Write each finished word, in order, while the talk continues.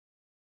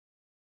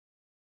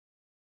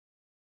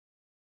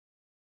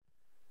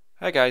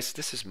Hi guys,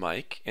 this is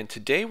Mike, and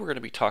today we're going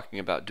to be talking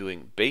about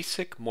doing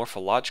basic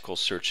morphological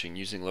searching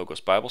using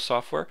Logos Bible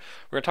software.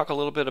 We're going to talk a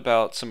little bit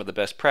about some of the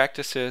best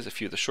practices, a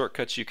few of the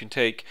shortcuts you can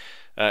take,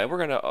 and we're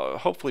going to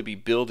hopefully be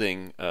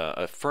building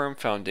a firm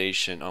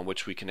foundation on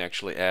which we can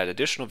actually add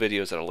additional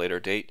videos at a later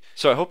date.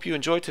 So I hope you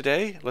enjoy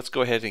today. Let's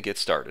go ahead and get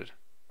started.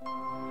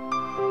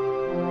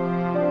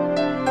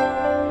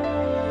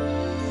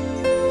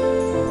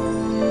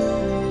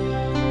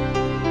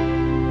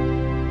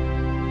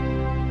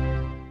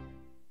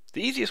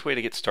 The easiest way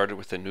to get started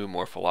with a new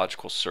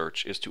morphological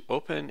search is to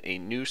open a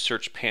new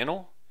search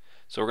panel.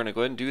 So we're going to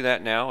go ahead and do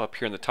that now up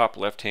here in the top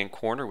left hand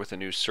corner with a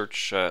new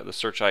search, the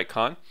search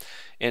icon,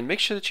 and make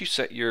sure that you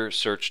set your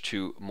search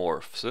to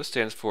morph. So this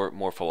stands for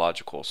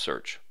morphological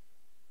search.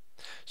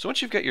 So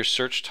once you've got your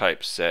search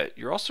type set,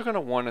 you're also going to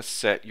want to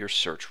set your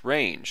search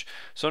range.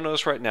 So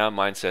notice right now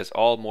mine says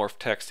all morph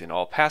text in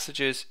all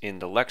passages in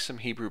the Lexham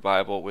Hebrew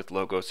Bible with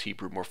Logos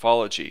Hebrew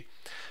Morphology.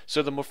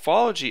 So the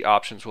morphology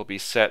options will be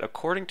set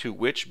according to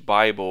which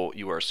Bible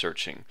you are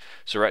searching.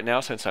 So right now,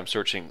 since I'm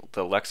searching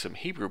the Lexham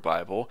Hebrew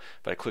Bible,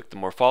 if I click the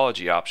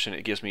morphology option,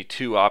 it gives me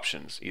two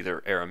options,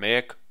 either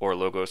Aramaic or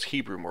Logos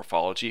Hebrew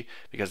Morphology,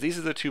 because these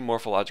are the two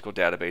morphological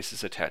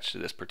databases attached to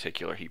this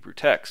particular Hebrew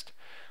text.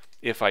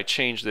 If I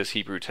change this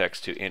Hebrew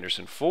text to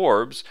Anderson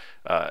Forbes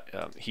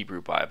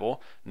Hebrew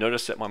Bible,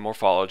 notice that my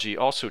morphology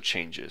also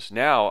changes.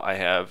 Now I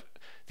have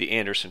the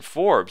Anderson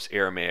Forbes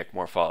Aramaic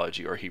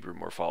morphology or Hebrew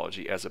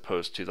morphology as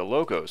opposed to the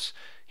Logos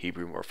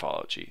Hebrew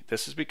morphology.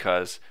 This is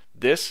because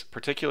this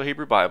particular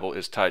Hebrew Bible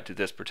is tied to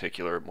this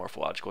particular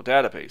morphological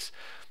database.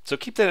 So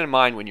keep that in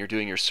mind when you're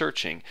doing your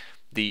searching.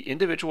 The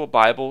individual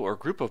Bible or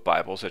group of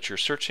Bibles that you're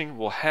searching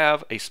will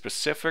have a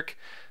specific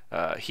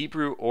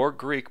Hebrew or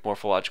Greek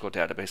morphological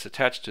database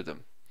attached to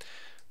them.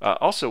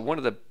 Also, one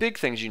of the big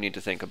things you need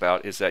to think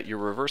about is that your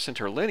reverse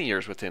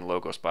interlinears within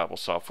Logos Bible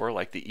software,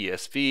 like the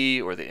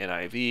ESV or the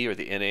NIV or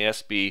the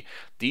NASB,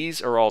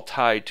 these are all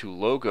tied to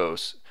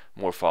Logos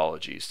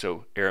morphologies,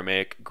 so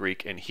Aramaic,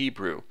 Greek, and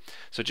Hebrew.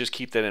 So just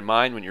keep that in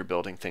mind when you're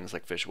building things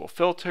like visual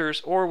filters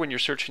or when you're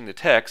searching the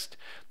text,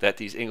 that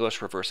these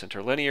English reverse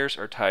interlinears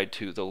are tied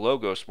to the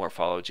Logos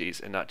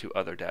morphologies and not to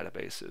other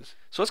databases.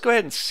 So let's go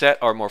ahead and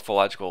set our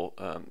morphological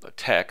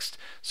text.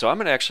 So I'm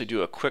going to actually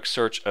do a quick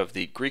search of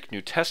the Greek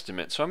New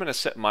Testament. So I'm going to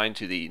set mine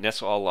to the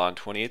Nestle Aland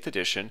 28th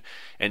edition,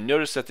 and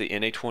notice that the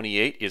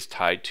NA28 is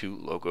tied to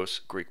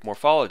Logos Greek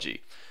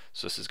morphology.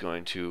 So this is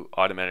going to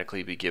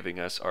automatically be giving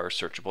us our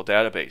searchable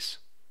database.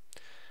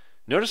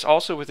 Notice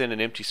also within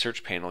an empty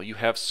search panel you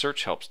have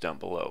search helps down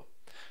below.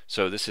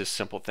 So this is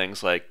simple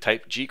things like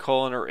type G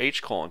colon or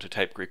H colon to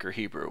type Greek or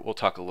Hebrew. We'll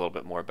talk a little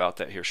bit more about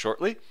that here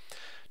shortly.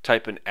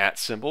 Type an @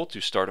 symbol to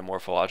start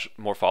a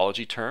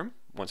morphology term.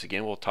 Once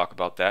again, we'll talk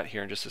about that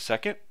here in just a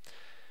second.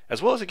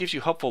 As well as it gives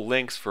you helpful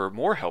links for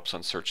more helps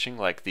on searching,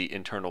 like the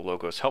internal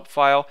Logos help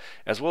file,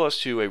 as well as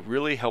to a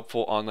really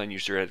helpful online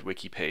user-edited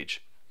wiki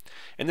page.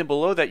 And then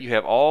below that you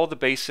have all the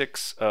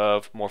basics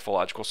of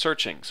morphological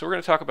searching. So we're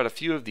going to talk about a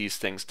few of these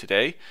things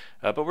today,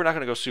 but we're not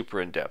going to go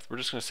super in depth. We're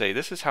just going to say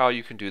this is how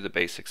you can do the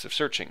basics of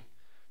searching.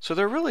 So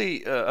there are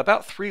really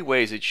about three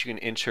ways that you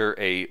can enter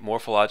a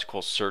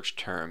morphological search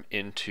term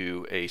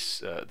into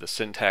the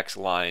syntax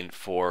line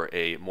for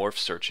a morph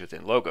search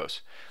within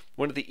Logos.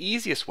 One of the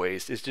easiest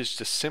ways is just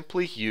to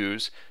simply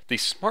use the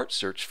Smart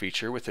Search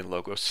feature within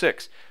Logos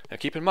 6. Now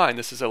keep in mind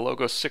this is a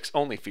Logos 6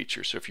 only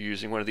feature, so if you're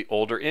using one of the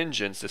older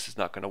engines this is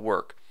not going to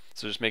work.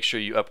 So just make sure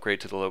you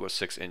upgrade to the Logos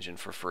 6 engine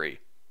for free.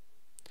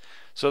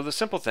 So the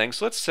simple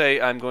things, let's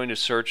say I'm going to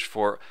search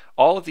for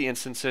all of the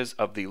instances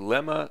of the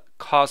lemma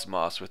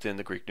cosmos within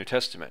the Greek New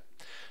Testament.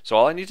 So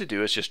all I need to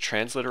do is just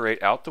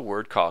transliterate out the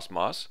word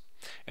cosmos.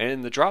 And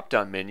in the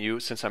drop-down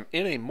menu, since I'm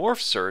in a morph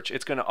search,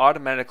 it's going to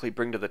automatically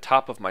bring to the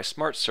top of my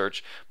smart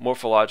search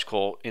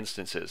morphological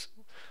instances.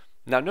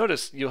 Now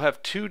notice you'll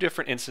have two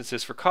different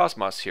instances for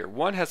cosmos here.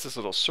 One has this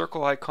little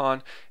circle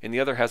icon and the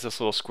other has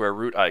this little square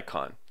root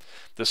icon.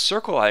 The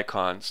circle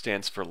icon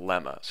stands for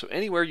lemma. So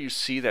anywhere you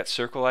see that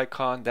circle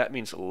icon, that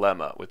means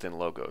lemma within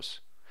Logos.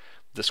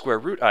 The square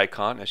root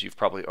icon, as you've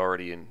probably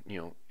already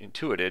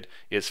intuited,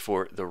 is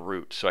for the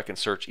root. So I can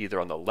search either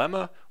on the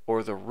lemma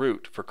or the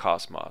root for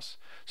cosmos.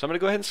 So I'm going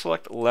to go ahead and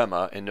select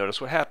lemma and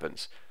notice what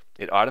happens.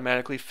 It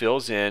automatically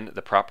fills in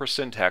the proper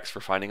syntax for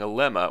finding a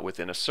lemma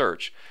within a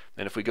search.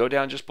 And if we go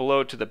down just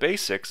below to the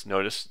basics,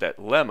 notice that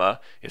lemma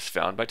is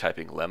found by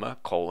typing lemma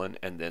colon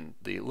and then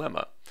the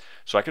lemma.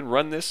 So I can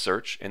run this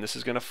search and this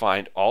is going to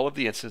find all of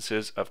the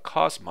instances of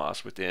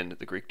cosmos within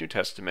the Greek New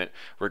Testament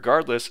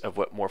regardless of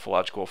what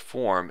morphological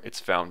form it's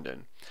found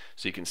in.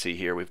 So you can see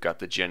here we've got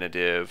the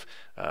genitive,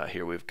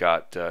 here we've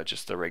got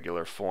just the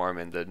regular form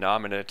and the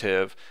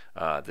nominative,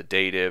 the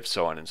dative,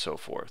 so on and so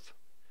forth.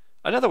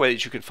 Another way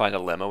that you can find a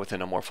lemma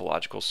within a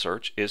morphological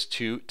search is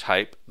to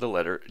type the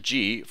letter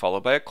G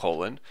followed by a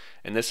colon,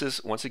 and this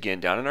is once again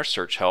down in our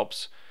search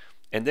helps,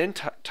 and then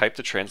type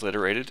the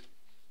transliterated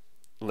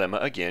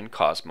lemma again,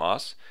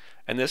 cosmos,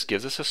 and this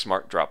gives us a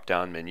smart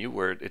drop-down menu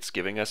where it's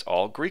giving us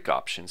all Greek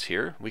options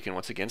here. We can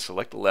once again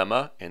select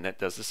lemma and that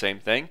does the same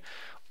thing,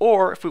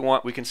 or if we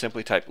want we can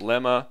simply type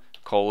lemma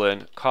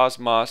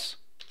cosmos,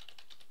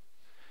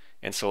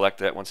 and select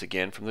that once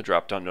again from the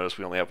drop-down. Notice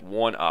we only have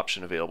one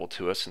option available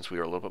to us since we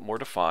are a little bit more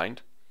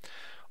defined.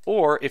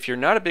 Or if you're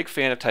not a big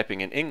fan of typing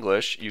in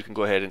English, you can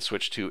go ahead and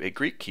switch to a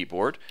Greek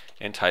keyboard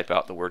and type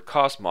out the word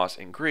cosmos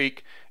in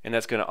Greek, and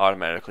that's going to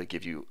automatically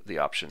give you the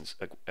options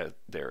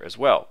there as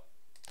well.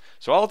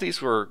 So all of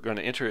these we're going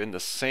to enter in the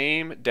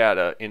same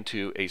data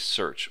into a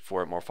search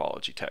for a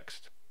morphology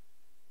text.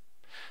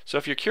 So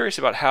if you're curious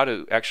about how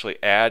to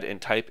actually add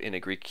and type in a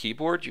Greek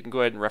keyboard, you can go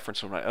ahead and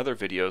reference one of my other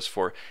videos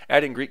for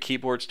adding Greek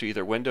keyboards to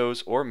either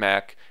Windows or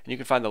Mac, and you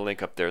can find the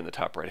link up there in the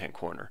top right-hand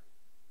corner.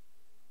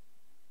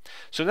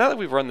 So now that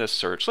we've run this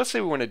search, let's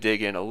say we want to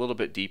dig in a little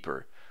bit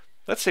deeper.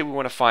 Let's say we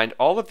want to find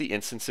all of the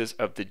instances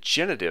of the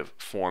genitive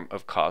form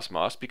of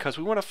cosmos, because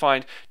we want to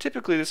find,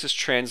 typically this is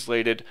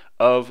translated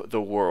of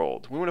the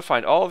world. We want to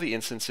find all of the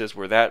instances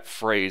where that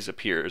phrase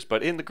appears,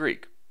 but in the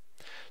Greek.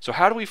 So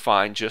how do we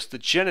find just the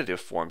genitive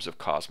forms of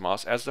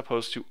cosmos as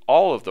opposed to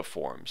all of the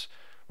forms?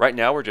 Right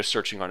now we're just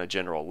searching on a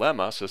general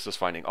lemma, so this is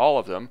finding all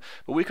of them,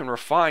 but we can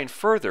refine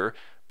further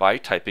by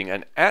typing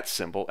an @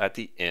 symbol at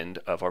the end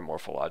of our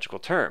morphological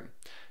term.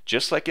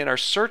 Just like in our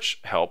search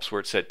helps where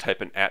it said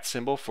type an @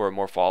 symbol for a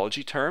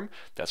morphology term,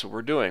 that's what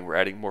we're doing. We're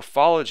adding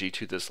morphology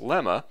to this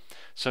lemma,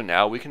 so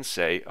now we can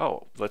say,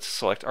 oh, let's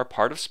select our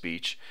part of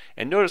speech,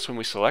 and notice when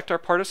we select our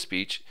part of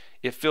speech,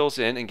 it fills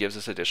in and gives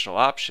us additional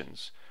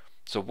options.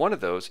 So one of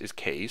those is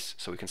case,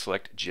 so we can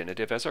select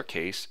genitive as our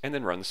case and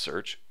then run the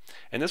search,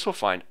 and this will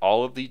find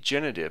all of the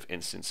genitive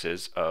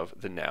instances of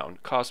the noun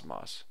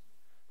cosmos.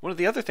 One of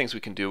the other things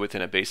we can do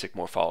within a basic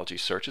morphology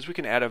search is we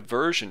can add a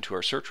version to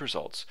our search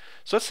results.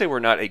 So let's say we're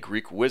not a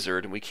Greek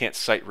wizard and we can't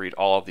sight read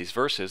all of these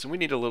verses and we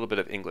need a little bit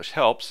of English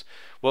helps.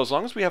 Well, as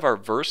long as we have our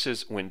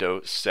verses window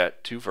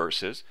set to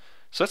verses,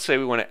 so let's say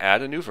we want to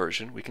add a new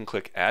version, we can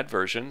click add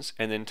versions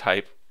and then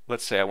type,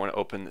 let's say I want to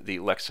open the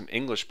Lexham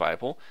English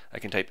Bible, I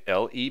can type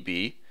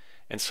LEB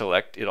and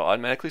select, it'll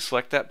automatically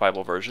select that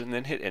Bible version and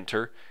then hit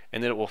enter,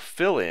 and then it will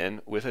fill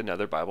in with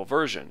another Bible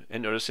version.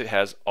 And notice it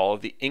has all of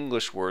the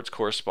English words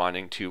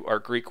corresponding to our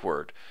Greek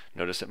word.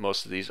 Notice that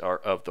most of these are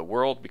of the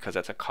world because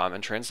that's a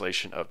common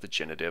translation of the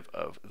genitive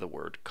of the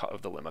word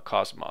of the lemma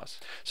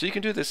cosmos. So you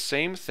can do the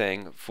same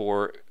thing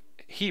for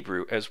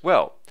Hebrew as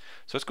well.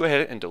 So let's go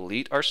ahead and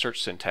delete our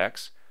search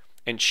syntax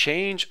and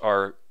change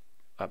our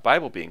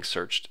Bible being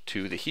searched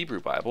to the Hebrew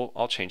Bible.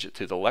 I'll change it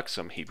to the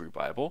Lexham Hebrew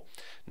Bible.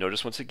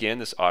 Notice once again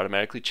this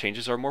automatically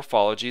changes our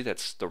morphology.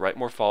 That's the right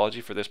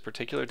morphology for this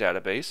particular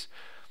database.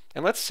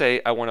 And let's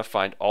say I want to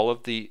find all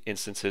of the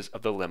instances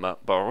of the lemma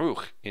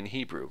Baruch in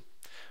Hebrew.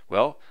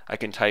 Well, I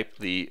can type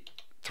the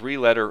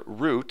three-letter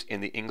root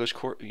in the English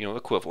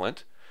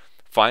equivalent,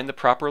 find the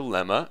proper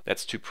lemma,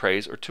 that's to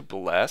praise or to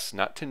bless,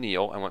 not to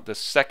kneel. I want the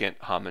second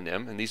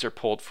homonym, and these are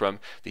pulled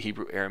from the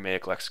Hebrew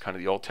Aramaic lexicon of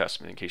the Old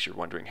Testament in case you're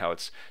wondering how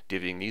it's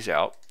divvying these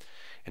out.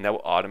 And that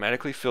will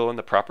automatically fill in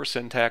the proper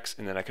syntax,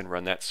 and then I can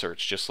run that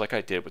search just like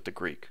I did with the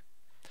Greek.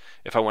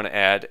 If I want to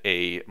add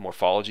a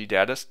morphology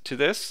data to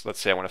this, let's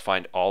say I want to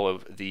find all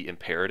of the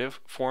imperative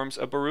forms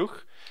of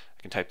Baruch,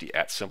 I can type the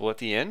 @ symbol at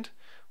the end.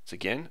 Once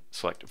again,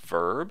 select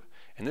verb,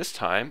 and this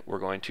time we're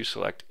going to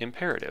select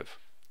imperative,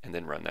 and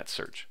then run that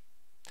search.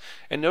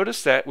 And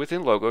notice that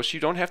within Logos, you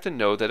don't have to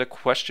know that a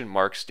question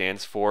mark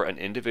stands for an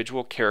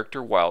individual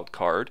character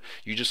wildcard.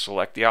 You just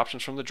select the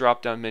options from the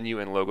drop-down menu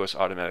and Logos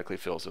automatically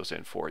fills those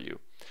in for you.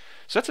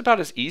 So that's about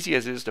as easy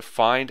as it is to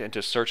find and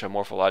to search a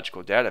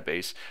morphological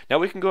database. Now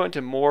we can go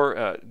into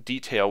more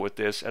detail with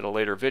this at a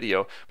later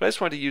video, but I just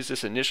wanted to use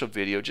this initial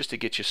video just to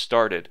get you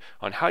started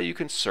on how you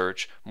can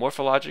search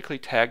morphologically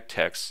tagged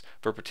texts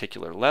for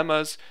particular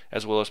lemmas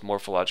as well as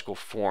morphological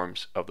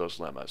forms of those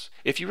lemmas.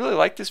 If you really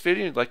like this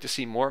video and you'd like to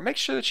see more, make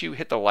sure that you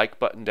hit the like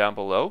button down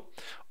below.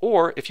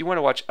 Or if you want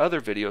to watch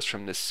other videos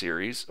from this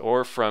series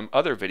or from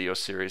other video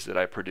series that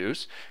I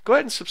produce, go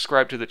ahead and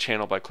subscribe to the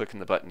channel by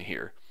clicking the button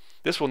here.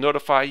 This will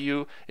notify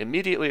you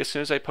immediately as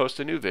soon as I post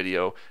a new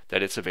video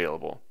that it's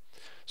available.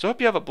 So I hope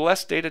you have a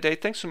blessed day today.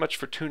 Thanks so much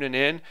for tuning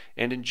in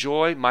and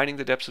enjoy mining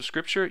the depths of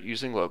Scripture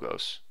using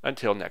Logos.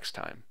 Until next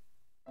time.